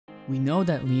We know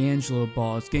that LiAngelo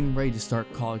Ball is getting ready to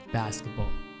start college basketball.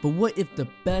 But what if the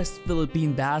best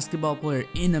Philippine basketball player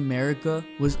in America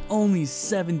was only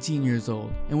 17 years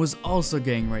old and was also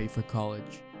getting ready for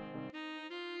college?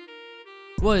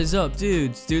 What is up,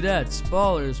 dudes, dudettes,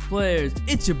 ballers, players?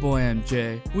 It's your boy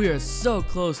MJ. We are so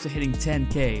close to hitting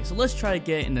 10K, so let's try to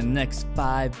get it in the next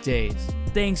 5 days.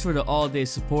 Thanks for the all-day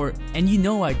support, and you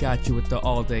know I got you with the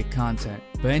all-day content.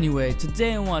 But anyway,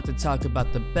 today I want to talk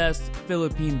about the best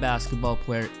Philippine basketball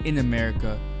player in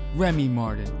America, Remy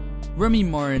Martin. Remy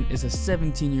Martin is a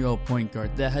 17-year-old point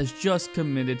guard that has just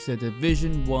committed to the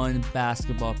Division I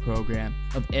basketball program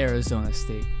of Arizona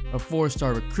State. A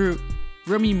 4-star recruit,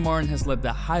 Remy Martin has led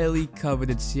the highly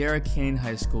coveted Sierra Canyon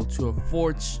High School to a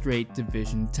 4th straight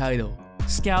division title.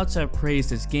 Scouts have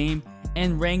praised his game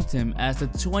and ranked him as the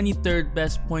 23rd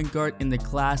best point guard in the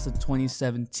class of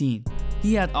 2017.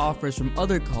 He had offers from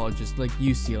other colleges like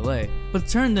UCLA, but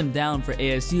turned them down for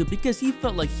ASU because he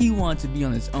felt like he wanted to be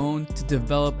on his own to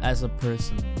develop as a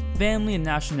person. Family and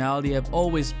nationality have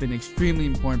always been extremely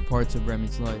important parts of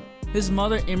Remy's life. His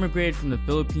mother immigrated from the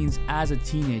Philippines as a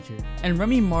teenager, and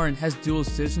Remy Martin has dual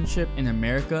citizenship in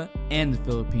America and the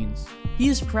Philippines. He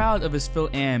is proud of his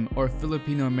fil-am or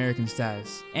Filipino-American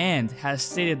status, and has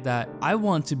stated that, "I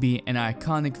want to be an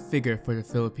iconic figure for the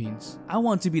Philippines. I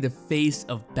want to be the face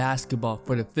of basketball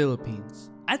for the Philippines."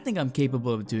 I think I'm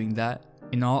capable of doing that.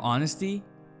 In all honesty,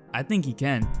 I think he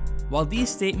can. While these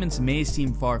statements may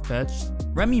seem far-fetched,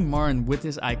 Remy Martin, with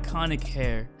his iconic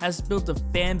hair, has built a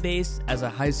fan base as a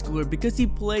high schooler because he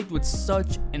played with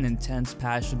such an intense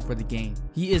passion for the game.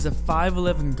 He is a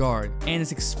 5'11" guard and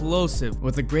is explosive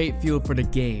with a great feel for the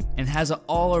game and has an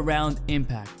all-around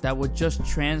impact that would just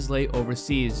translate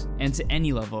overseas and to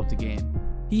any level of the game.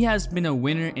 He has been a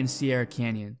winner in Sierra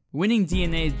Canyon. Winning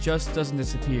DNA just doesn't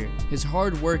disappear. His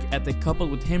hard work ethic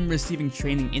coupled with him receiving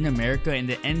training in America and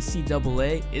the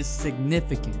NCAA is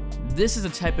significant. This is the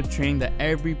type of training that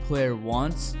every player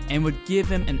wants and would give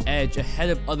him an edge ahead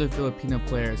of other Filipino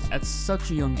players at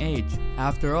such a young age.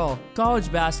 After all,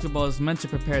 college basketball is meant to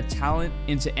prepare talent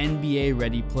into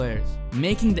NBA-ready players.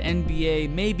 Making the NBA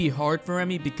may be hard for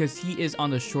Remy because he is on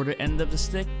the shorter end of the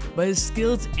stick, but his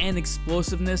skills and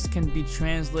explosiveness can be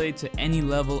translated to any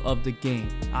level of the game.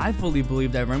 I fully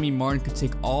believe that Remy Martin could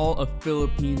take all of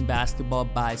Philippine basketball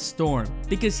by storm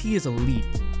because he is elite.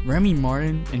 Remy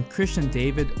Martin and Christian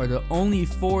David are the only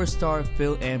 4-star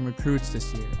fil-am recruits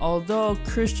this year, although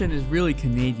Christian is really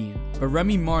Canadian. But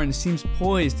Remy Martin seems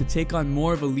poised to take on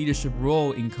more of a leadership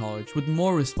role in college with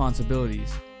more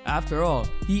responsibilities. After all,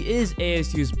 he is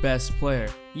ASU's best player.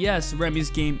 Yes,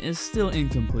 Remy's game is still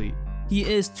incomplete. He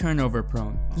is turnover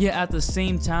prone, yet at the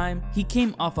same time, he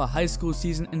came off a high school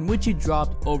season in which he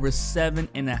dropped over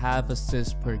 7.5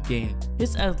 assists per game.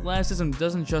 His athleticism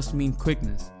doesn't just mean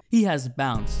quickness. He has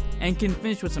bounce and can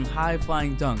finish with some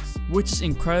high-flying dunks, which is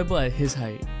incredible at his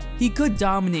height. He could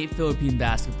dominate Philippine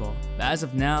basketball, but as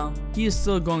of now, he is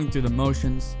still going through the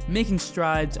motions, making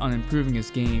strides on improving his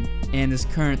game, and is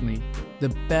currently the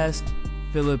best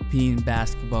Philippine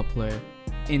basketball player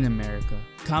in America.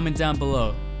 Comment down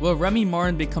below, will Remy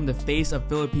Martin become the face of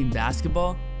Philippine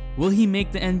basketball? Will he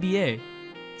make the NBA?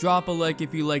 Drop a like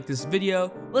if you like this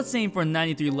video. Let's aim for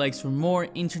 93 likes for more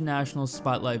international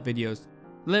spotlight videos.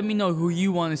 Let me know who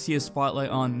you want to see a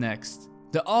spotlight on next.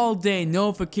 The all-day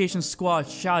notification squad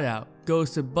shoutout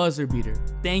goes to Buzzer Beater.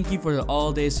 Thank you for the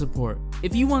all-day support.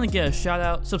 If you want to get a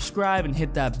shoutout, subscribe and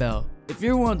hit that bell. If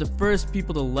you're one of the first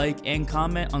people to like and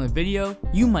comment on a video,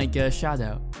 you might get a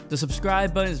shoutout. The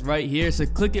subscribe button is right here, so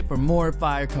click it for more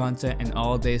fire content and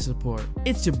all-day support.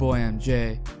 It's your boy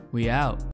MJ. We out.